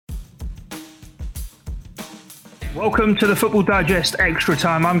Welcome to the Football Digest Extra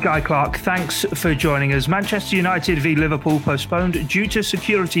Time. I'm Guy Clark. Thanks for joining us. Manchester United v Liverpool postponed due to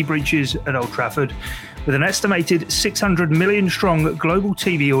security breaches at Old Trafford. With an estimated 600 million strong global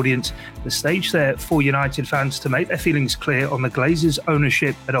TV audience, the stage there for United fans to make their feelings clear on the Glazers'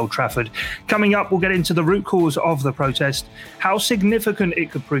 ownership at Old Trafford. Coming up, we'll get into the root cause of the protest, how significant it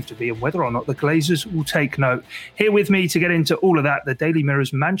could prove to be, and whether or not the Glazers will take note. Here with me to get into all of that, the Daily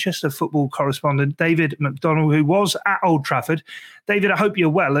Mirror's Manchester football correspondent, David McDonnell, who was at Old Trafford. David, I hope you're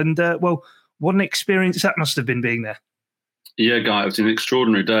well. And, what an experience that must have been being there. Yeah, Guy, it was an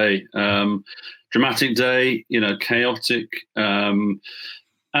extraordinary day. Dramatic day, chaotic, and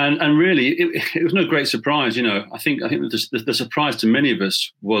really, it was no great surprise. I think the surprise to many of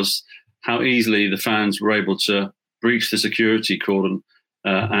us was how easily the fans were able to breach the security cordon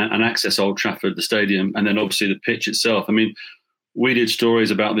and access Old Trafford, the stadium, and then obviously the pitch itself. I mean, we did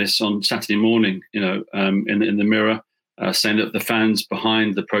stories about this on Saturday morning, in the Mirror, saying that the fans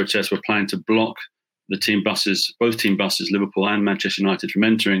behind the protest were planning to block the team buses, both team buses, Liverpool and Manchester United, from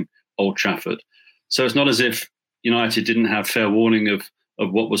entering Old Trafford. So it's not as if United didn't have fair warning of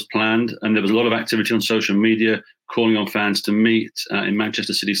what was planned. And there was a lot of activity on social media calling on fans to meet in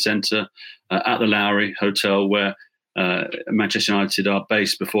Manchester city centre at the Lowry Hotel, where Manchester United are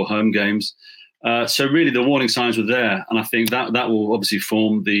based before home games. So really the warning signs were there. And I think that will obviously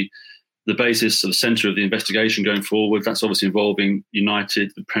form the basis of the centre of the investigation going forward. That's obviously involving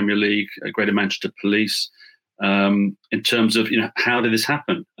United, the Premier League, Greater Manchester Police, in terms of, how did this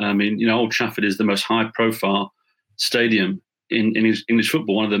happen? I mean, Old Trafford is the most high-profile stadium in English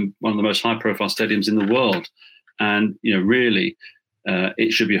football, one of the most high-profile stadiums in the world. And, really,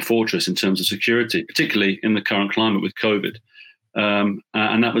 it should be a fortress in terms of security, particularly in the current climate with COVID.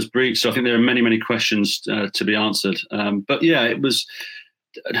 And that was breached. So I think there are many, many questions to be answered. But yeah, it was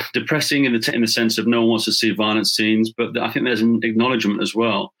depressing in the sense of no one wants to see violent scenes, but I think there's an acknowledgement as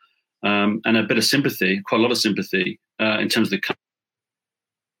well, and a bit of sympathy, quite a lot of sympathy, in terms of the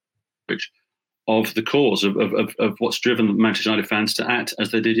coverage of the cause of what's driven Manchester United fans to act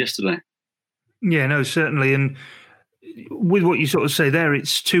as they did yesterday. Yeah, no, certainly. And with what you sort of say there,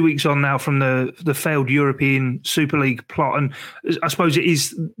 it's 2 weeks on now from the failed European Super League plot. And I suppose it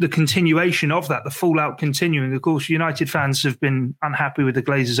is the continuation of that, the fallout continuing. Of course, United fans have been unhappy with the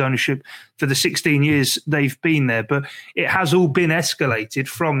Glazers' ownership for the 16 years they've been there. But it has all been escalated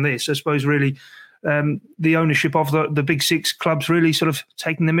from this. I suppose really the ownership of the big six clubs really sort of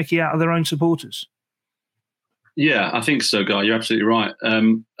taking the mickey out of their own supporters. Yeah, I think so, Guy. You're absolutely right.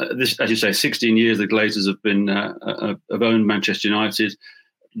 This, as you say, 16 years the Glazers have been have owned Manchester United.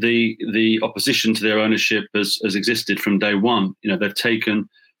 The opposition to their ownership has existed from day one. They've taken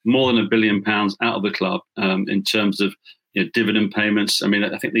more than £1 billion out of the club in terms of dividend payments. I mean,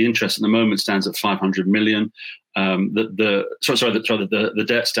 I think the interest at the moment stands at 500 million. The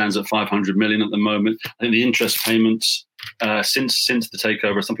debt stands at 500 million at the moment. I think the interest payments since the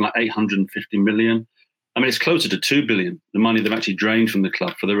takeover are something like 850 million. I mean, it's closer to 2 billion, the money they've actually drained from the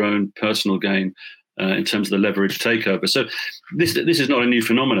club for their own personal gain in terms of the leverage takeover. So this is not a new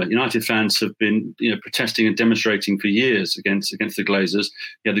phenomenon. United fans have been protesting and demonstrating for years against the Glazers.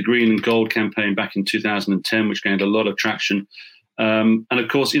 You had the Green and Gold campaign back in 2010, which gained a lot of traction. And of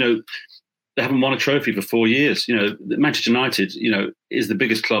course, they haven't won a trophy for 4 years. Manchester United, is the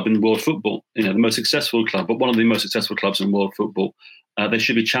biggest club in world football, the most successful club, but one of the most successful clubs in world football. They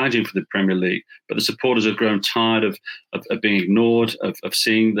should be challenging for the Premier League, but the supporters have grown tired of being ignored, of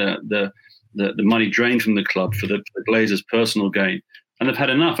seeing the money drained from the club for the Glazers' personal gain, and they've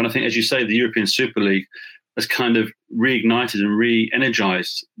had enough. And I think, as you say, the European Super League has kind of reignited and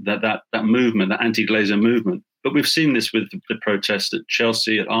re-energized that movement, that anti-Glazer movement. But we've seen this with the protests at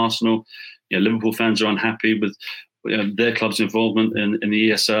Chelsea, at Arsenal. Liverpool fans are unhappy with their club's involvement in the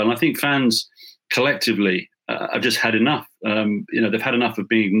ESL, and I think fans collectively have just had enough. They've had enough of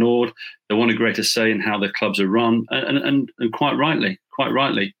being ignored. They want a greater say in how their clubs are run, and quite rightly.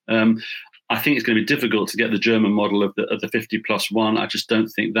 I think it's going to be difficult to get the German model of the 50+1. I just don't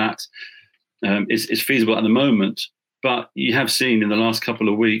think that is feasible at the moment. But you have seen in the last couple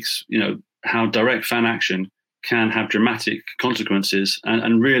of weeks, how direct fan action can have dramatic consequences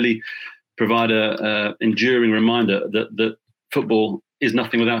and really provide a enduring reminder that football is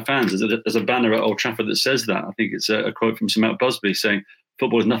nothing without fans. There's a banner at Old Trafford that says that. I think it's a quote from Sir Matt Busby saying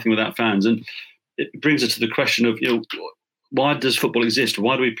football is nothing without fans. And it brings us to the question of, why does football exist?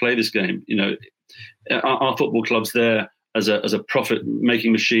 Why do we play this game? Are football clubs there as a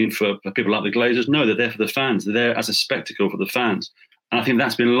profit-making machine for people like the Glazers? No, they're there for the fans. They're there as a spectacle for the fans. And I think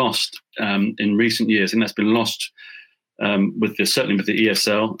that's been lost in recent years. I think that's been lost certainly with the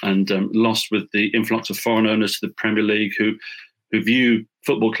ESL, and lost with the influx of foreign owners to the Premier League who view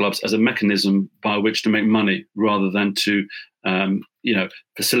football clubs as a mechanism by which to make money rather than to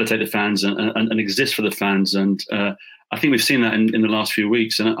facilitate the fans and exist for the fans. And I think we've seen that in the last few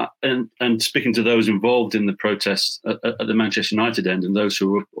weeks. And speaking to those involved in the protests at the Manchester United end and those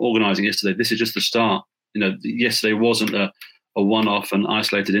who were organising yesterday, this is just the start. Yesterday wasn't a one-off and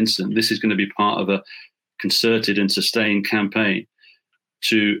isolated incident. This is going to be part of a concerted and sustained campaign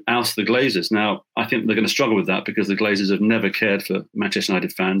to oust the Glazers. Now, I think they're going to struggle with that because the Glazers have never cared for Manchester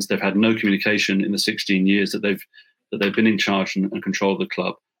United fans. They've had no communication in the 16 years that they've been in charge and control of the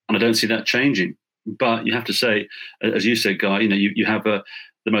club, and I don't see that changing. But you have to say, as you said, Guy, you have the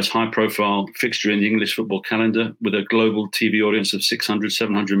most high-profile fixture in the English football calendar with a global TV audience of 600,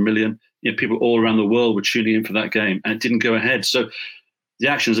 700 million. People all around the world were tuning in for that game, and it didn't go ahead. So the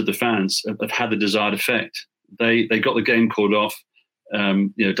actions of the fans have had the desired effect. They got the game called off.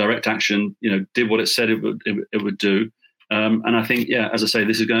 Direct action, did what it said it would do. And I think, as I say,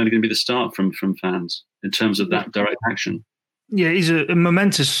 this is going to be the start from fans in terms of that direct action. Yeah, it's a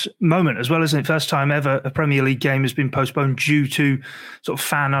momentous moment as well, isn't it? First time ever a Premier League game has been postponed due to sort of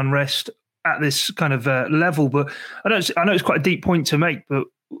fan unrest at this kind of level. But I know it's quite a deep point to make, but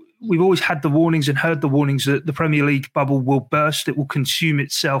we've always had the warnings and heard the warnings that the Premier League bubble will burst. It will consume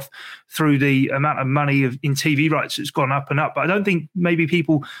itself through the amount of money in TV rights that's gone up and up. But I don't think maybe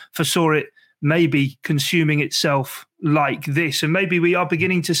people foresaw it maybe consuming itself like this. And maybe we are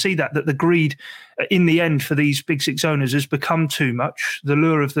beginning to see that the greed in the end for these big six owners has become too much. The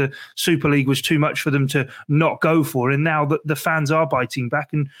lure of the Super League was too much for them to not go for. And now that the fans are biting back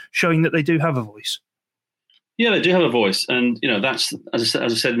and showing that they do have a voice. Yeah, they do have a voice, and that's as I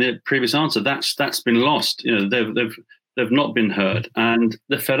said in the previous answer. That's been lost. They've not been heard, and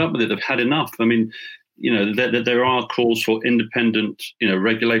they're fed up with it. They've had enough. I mean, there are calls for independent,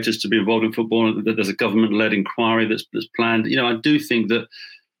 regulators to be involved in football. There's a government-led inquiry that's planned. I do think that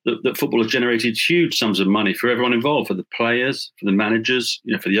football has generated huge sums of money for everyone involved, for the players, for the managers,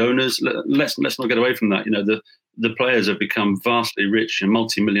 for the owners. Let's not get away from that. The players have become vastly rich and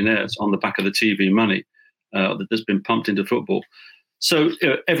multi-millionaires on the back of the TV money that's been pumped into football. So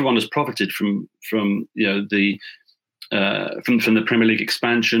everyone has profited from the Premier League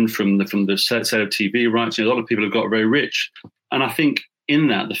expansion, from the sale of TV rights. A lot of people have got very rich, and I think in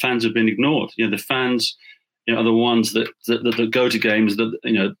that the fans have been ignored. The fans are the ones that go to games,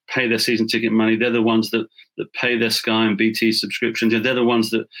 that pay their season ticket money. They're the ones that pay their Sky and BT subscriptions. They're the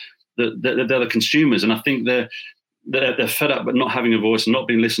ones that they're the consumers, and I think they're fed up but not having a voice and not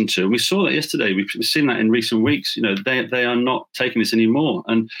being listened to. And we saw that yesterday. We've seen that in recent weeks. They are not taking this anymore,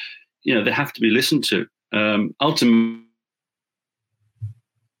 and they have to be listened to. Ultimately,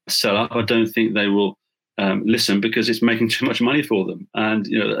 sell up. I don't think they will listen because it's making too much money for them. And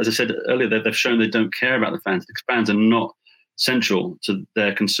as I said earlier, they've shown they don't care about the fans. The fans are not central to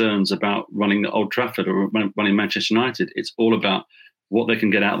their concerns about running Old Trafford or running Manchester United. It's all about what they can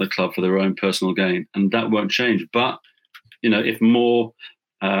get out of the club for their own personal gain, and that won't change. But if more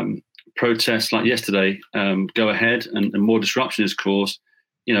protests like yesterday go ahead and more disruption is caused,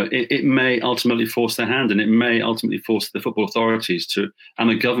 it may ultimately force their hand, and it may ultimately force the football authorities and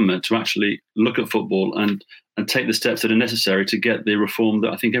the government to actually look at football and take the steps that are necessary to get the reform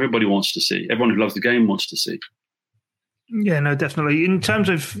that I think everybody wants to see. Everyone who loves the game wants to see. Yeah, no, definitely. In terms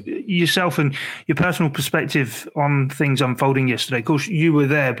of yourself and your personal perspective on things unfolding yesterday, of course, you were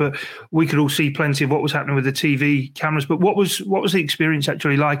there, but we could all see plenty of what was happening with the TV cameras. But what was the experience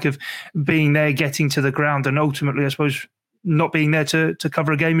actually like of being there, getting to the ground, and ultimately, I suppose, not being there to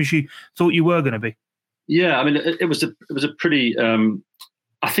cover a game as you thought you were going to be? Yeah, I mean, it was a pretty.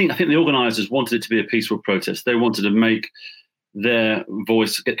 I think the organisers wanted it to be a peaceful protest. They wanted to make their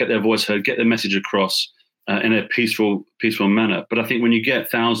voice get their voice heard, get their message across in a peaceful manner. But I think when you get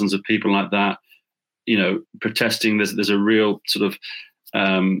thousands of people like that, protesting, there's a real sort of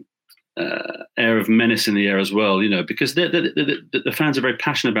air of menace in the air as well. Because the fans are very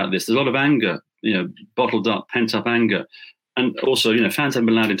passionate about this. There's a lot of anger, bottled up, pent up anger. And also, fans haven't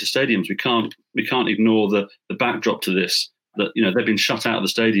been allowed into stadiums. We can't ignore the backdrop to this. That they've been shut out of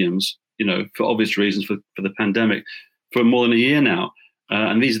the stadiums, for obvious reasons for the pandemic, for more than a year now.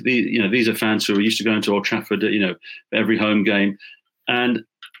 And these are fans who are used to going to Old Trafford, every home game. And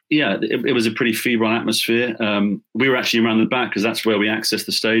yeah, it was a pretty febrile atmosphere. We were actually around the back because that's where we accessed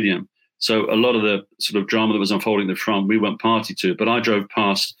the stadium. So a lot of the sort of drama that was unfolding at the front, we weren't party to. But I drove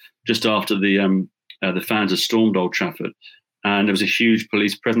past just after the fans had stormed Old Trafford, and there was a huge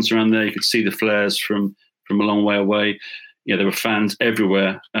police presence around there. You could see the flares from a long way away. there were fans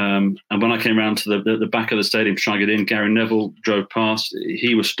everywhere. And when I came around to the back of the stadium to try and get in, Gary Neville drove past.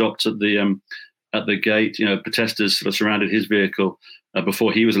 He was stopped at the gate. Protesters sort of surrounded his vehicle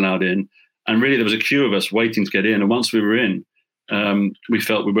before he was allowed in. And really, there was a queue of us waiting to get in. And once we were in, we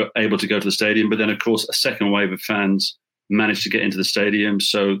felt we were able to go to the stadium. But then, of course, a second wave of fans managed to get into the stadium.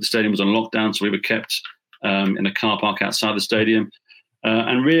 So the stadium was on lockdown. So we were kept in a car park outside the stadium.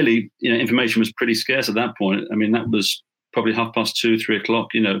 And really, information was pretty scarce at that point. I mean, that was probably 2:30, 3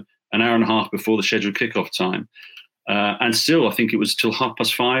 o'clock, an hour and a half before the scheduled kickoff time. And still, I think it was till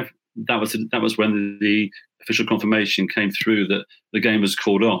 5:30. That was when the official confirmation came through that the game was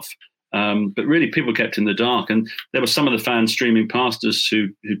called off. But really, people kept in the dark. And there were some of the fans streaming past us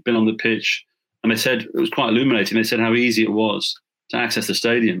who'd been on the pitch. And they said, it was quite illuminating. They said how easy it was to access the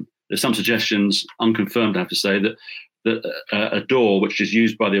stadium. There's some suggestions, unconfirmed, I have to say, that a door which is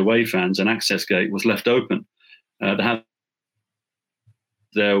used by the away fans, an access gate, was left open.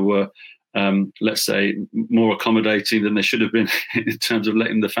 There were, let's say, more accommodating than they should have been in terms of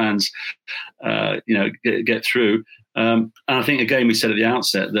letting the fans, get through. And I think, again, we said at the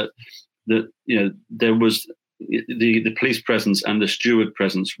outset that there was the police presence and the steward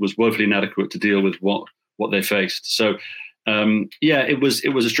presence was woefully inadequate to deal with what they faced. So, it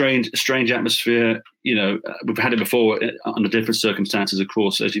was a strange atmosphere. We've had it before under different circumstances, of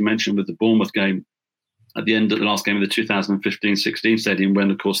course, as you mentioned, with the Bournemouth game at the end of the last game of the 2015-16 stadium,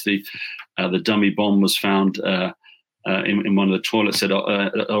 when, of course, the dummy bomb was found in one of the toilets at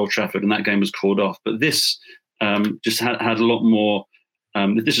Old Trafford, and that game was called off. But this just had a lot more.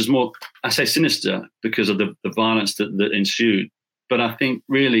 This was more, I say, sinister because of the violence that ensued. But I think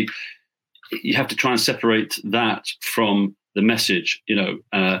really you have to try and separate that from the message, and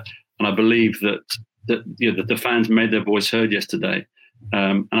I believe that the fans made their voice heard yesterday.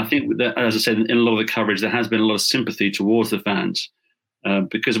 And I think that, as I said, in a lot of the coverage, there has been a lot of sympathy towards the fans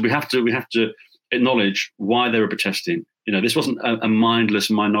because we have to acknowledge why they were protesting. This wasn't a mindless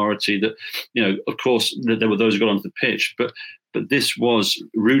minority that, of course, that there were those who got onto the pitch, but this was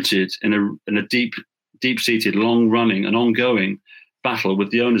rooted in a deep-seated, long-running and ongoing battle with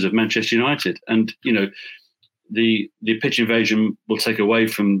the owners of Manchester United. And, the pitch invasion will take away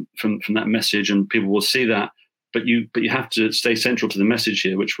from that message, and people will see that. But you have to stay central to the message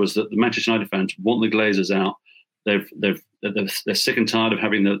here, which was that the Manchester United fans want the Glazers out. They're sick and tired of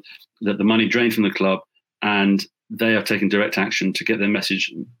having the money drained from the club, and they are taking direct action to get their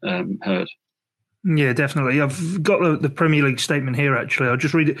message heard. Yeah, definitely. I've got the Premier League statement here, actually. I'll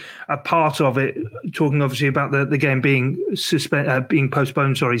just read it, a part of it, talking obviously about the game being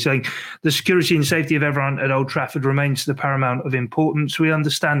postponed, saying the security and safety of everyone at Old Trafford remains the paramount of importance. We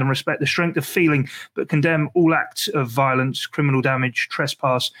understand and respect the strength of feeling, but condemn all acts of violence, criminal damage,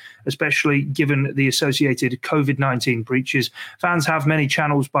 trespass, especially given the associated COVID-19 breaches. Fans have many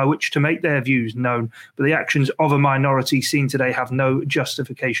channels by which to make their views known, but the actions of a minority seen today have no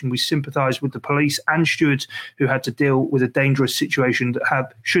justification. We sympathise with the police and stewards who had to deal with a dangerous situation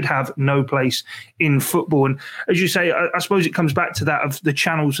that should have no place in football. And as you say, I suppose it comes back to that of the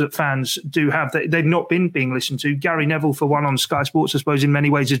channels that fans do have. They've not been being listened to. Gary Neville, for one, on Sky Sports, I suppose in many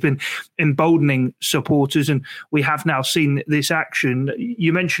ways has been emboldening supporters, and we have now seen this action.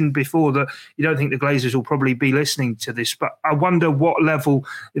 You mentioned before that you don't think the Glazers will probably be listening to this, but I wonder what level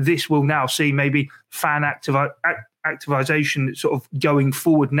this will now see maybe fan activization sort of going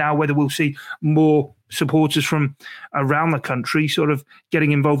forward now, whether we'll see more supporters from around the country sort of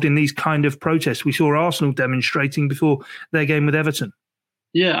getting involved in these kind of protests. We saw Arsenal demonstrating before their game with Everton.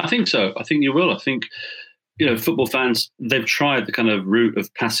 Yeah, I think so. I think you will. I think, football fans, they've tried the kind of route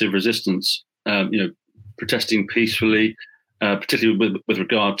of passive resistance, protesting peacefully, particularly with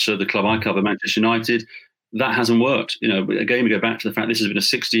regard to the club I cover, Manchester United. That hasn't worked. Again, we go back to the fact this has been a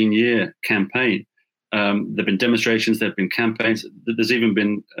 16-year campaign. There have been demonstrations, there have been campaigns. There's even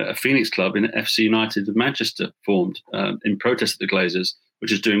been a Phoenix club in FC United of Manchester formed in protest of the Glazers,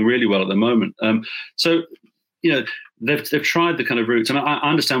 which is doing really well at the moment. So, they've tried the kind of routes, and I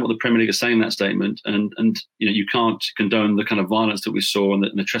understand what the Premier League is saying in that statement. And you can't condone the kind of violence that we saw and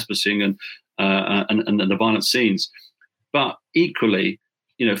the trespassing and the violent scenes. But equally,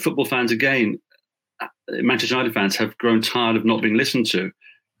 football fans, again, Manchester United fans have grown tired of not being listened to,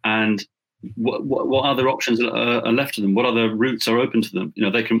 and what other options are left to them? What other routes are open to them?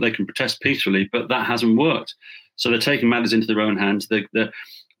 They can protest peacefully, but that hasn't worked. So they're taking matters into their own hands.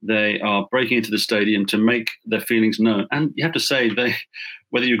 They are breaking into the stadium to make their feelings known. And you have to say,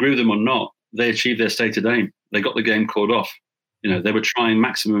 whether you agree with them or not, they achieved their stated aim. They got the game called off. They were trying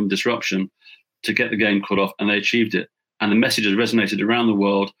maximum disruption to get the game called off, and they achieved it. And the message has resonated around the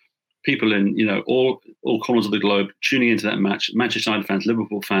world. people in all corners of the globe tuning into that match. Manchester United fans,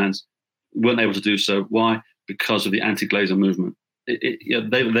 Liverpool fans weren't able to do so. Why? Because of the anti-Glazer movement.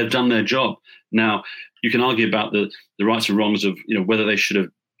 They've done their job. Now you can argue about the rights and wrongs of whether they should have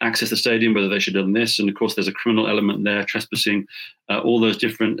accessed the stadium, whether they should have done this, and of course there's a criminal element there, trespassing, all those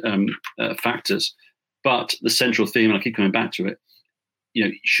different factors. But the central theme, and I keep coming back to it,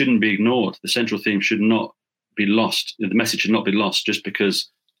 shouldn't be ignored. The central theme should not be lost. The message should not be lost just because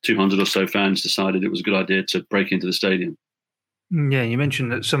 200 or so fans decided it was a good idea to break into the stadium. Yeah, you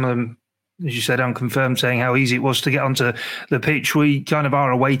mentioned that some of them, as you said, unconfirmed, saying how easy it was to get onto the pitch. We kind of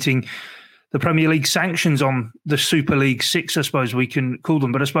are awaiting the Premier League sanctions on the Super League 6, I suppose we can call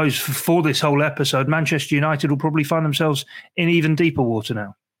them. But I suppose for this whole episode, Manchester United will probably find themselves in even deeper water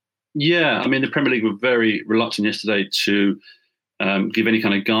now. Yeah, I mean, the Premier League were very reluctant yesterday to give any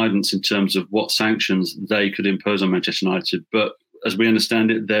kind of guidance in terms of what sanctions they could impose on Manchester United. But as we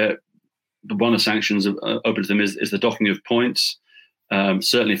understand it, one of the sanctions open to them is the docking of points.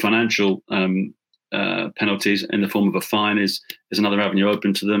 Certainly financial penalties in the form of a fine is another avenue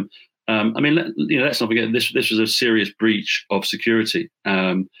open to them. I mean, let's not forget this was a serious breach of security.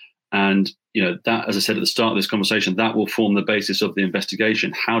 And that, as I said at the start of this conversation, that will form the basis of the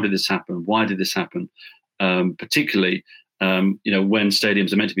investigation. How did this happen? Why did this happen? Particularly, when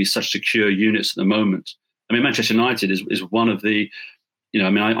stadiums are meant to be such secure units at the moment. I mean, Manchester United is one of the,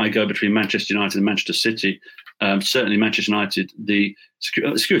 I go between Manchester United and Manchester City. Certainly Manchester United, the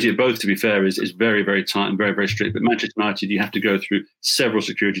security of both, to be fair, is very, very tight and very, very strict. But Manchester United, you have to go through several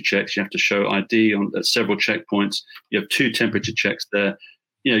security checks. You have to show ID at several checkpoints. You have 2 temperature checks there.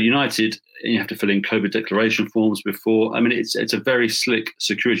 United, you have to fill in COVID declaration forms before. I mean, it's a very slick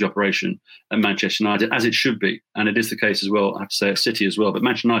security operation at Manchester United, as it should be. And it is the case as well, I have to say, at City as well. But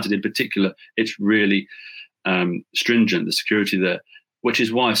Manchester United in particular, it's really stringent, the security there, which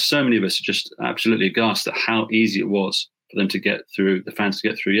is why so many of us are just absolutely aghast at how easy it was for them to get through, the fans to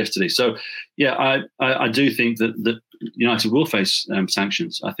get through yesterday. So, yeah, I do think that United will face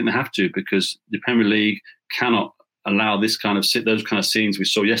sanctions. I think they have to, because the Premier League cannot allow those kind of scenes we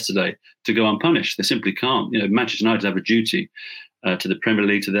saw yesterday to go unpunished. They simply can't. Manchester United have a duty to the Premier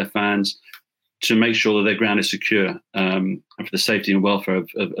League, to their fans, to make sure that their ground is secure, and for the safety and welfare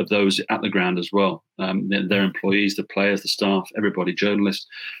of those at the ground as well. Their employees, the players, the staff, everybody, journalists.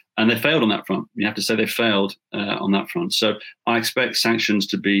 And they failed on that front. You have to say they failed on that front. So I expect sanctions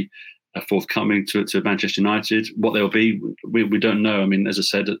to be forthcoming to Manchester United. What they'll be, we don't know. I mean, as I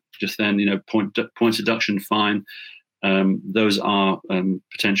said just then, points deduction, fine. Those are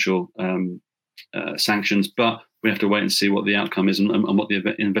potential sanctions, but we have to wait and see what the outcome is and what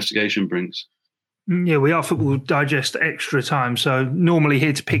the investigation brings. Yeah, we are Football Digest Extra Time, so normally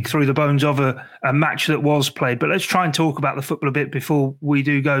here to pick through the bones of a match that was played. But let's try and talk about the football a bit before we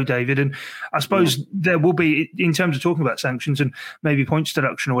do go, David. And I suppose there will be, in terms of talking about sanctions and maybe points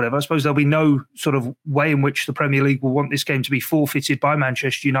deduction or whatever, I suppose there'll be no sort of way in which the Premier League will want this game to be forfeited by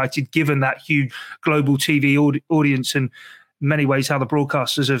Manchester United, given that huge global TV audience and many ways how the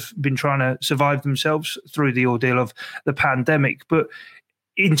broadcasters have been trying to survive themselves through the ordeal of the pandemic. But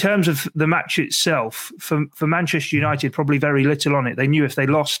in terms of the match itself, for Manchester United, probably very little on it. They knew if they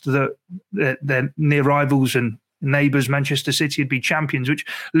lost, their near rivals and neighbours, Manchester City, would be champions, which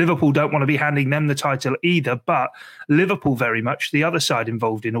Liverpool don't want to be handing them the title either. But Liverpool very much, the other side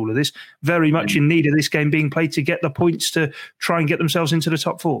involved in all of this, very much in need of this game being played to get the points to try and get themselves into the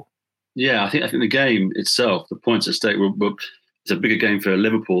top 4. Yeah, I think the game itself, the points at stake, it's a bigger game for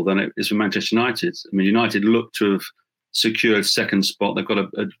Liverpool than it is for Manchester United. I mean, United look to have secured second spot. They've got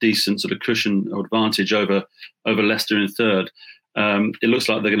a decent sort of cushion or advantage over Leicester in third. It looks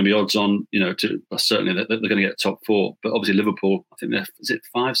like they're going to be odds on, certainly they're going to get top 4. But obviously Liverpool, I think is it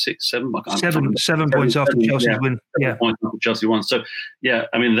 5, 6, 7? 7 points after Chelsea's win. Yeah, points after Chelsea won. So yeah,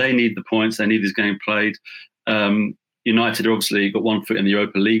 I mean they need the points. They need this game played. United obviously got one foot in the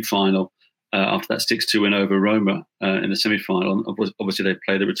Europa League final after that 6-2 win over Roma in the semi-final. Obviously, they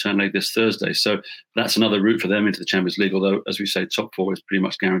play the return leg this Thursday. So that's another route for them into the Champions League, although, as we say, top 4 is pretty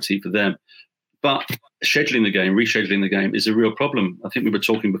much guaranteed for them. But rescheduling the game is a real problem. I think we were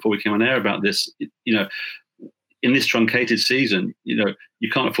talking before we came on air about this. In this truncated season, you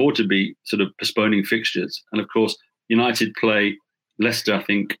can't afford to be sort of postponing fixtures. And of course, United play Leicester, I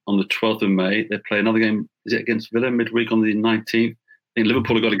think, on the 12th of May. They play another game, is it against Villa, midweek on the 19th? I think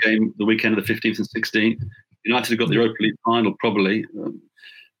Liverpool have got a game the weekend of the 15th and 16th. United have got the Europa League final, probably, as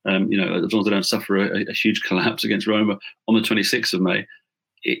long as they don't suffer a huge collapse against Roma on the 26th of May.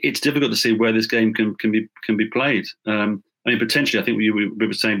 It's difficult to see where this game can be played. Potentially, I think we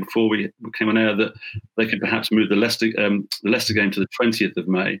were saying before we came on air that they could perhaps move the Leicester game to the 20th of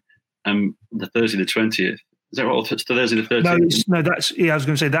May, the Thursday the 20th. Is that right? Or Thursday the 13th? No, that's I was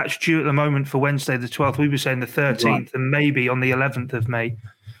going to say that's due at the moment for Wednesday the 12th. We were saying the 13th, right. And maybe on the 11th of May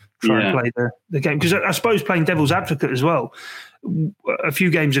try and play the game. Because I suppose playing devil's advocate as well, a few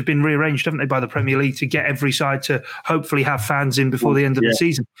games have been rearranged, haven't they, by the Premier League to get every side to hopefully have fans in before the end of the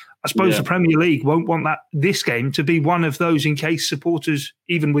season. I suppose the Premier League won't want this game to be one of those in case supporters,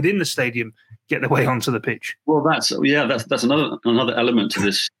 even within the stadium, get their way onto the pitch. Well, that's another element to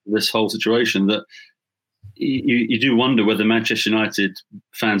this whole situation, that you do wonder whether Manchester United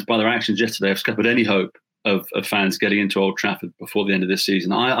fans, by their actions yesterday, have scuppered any hope of fans getting into Old Trafford before the end of this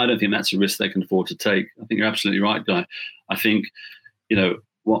season. I don't think that's a risk they can afford to take. I think you're absolutely right, Guy. I think,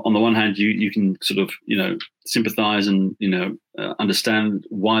 on the one hand, you can sort of, sympathise and, understand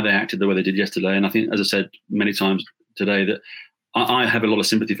why they acted the way they did yesterday. And I think, as I said many times today, that I have a lot of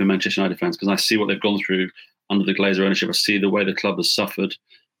sympathy for Manchester United fans, because I see what they've gone through under the Glazer ownership. I see the way the club has suffered,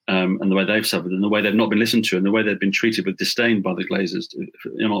 and the way they've suffered, and the way they've not been listened to, and the way they've been treated with disdain by the Glazers,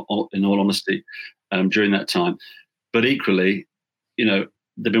 in all honesty, during that time. But equally, they've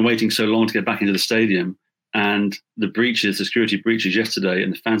been waiting so long to get back into the stadium, and the security breaches yesterday,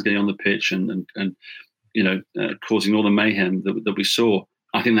 and the fans getting on the pitch and causing all the mayhem that we saw.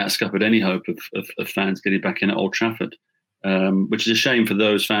 I think that scuppered any hope of fans getting back in at Old Trafford, which is a shame for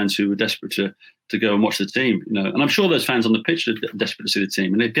those fans who were desperate to go and watch the team. And I'm sure those fans on the pitch are desperate to see the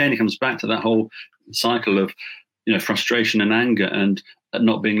team. And again, it comes back to that whole cycle of frustration and anger and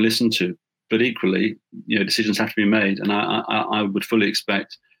not being listened to. But equally, decisions have to be made, and I would fully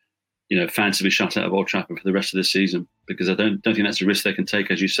expect fans to be shut out of Old Trafford for the rest of this season, because I don't think that's a risk they can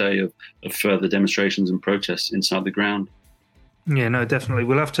take, as you say, of further demonstrations and protests inside the ground. Yeah, no, definitely.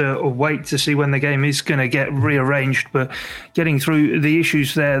 We'll have to wait to see when the game is going to get rearranged. But getting through the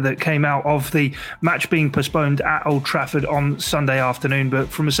issues there that came out of the match being postponed at Old Trafford on Sunday afternoon. But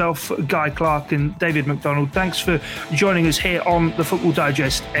from myself, Guy Clark and David McDonald, thanks for joining us here on the Football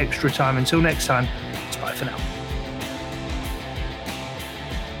Digest Extra Time. Until next time, it's bye for now.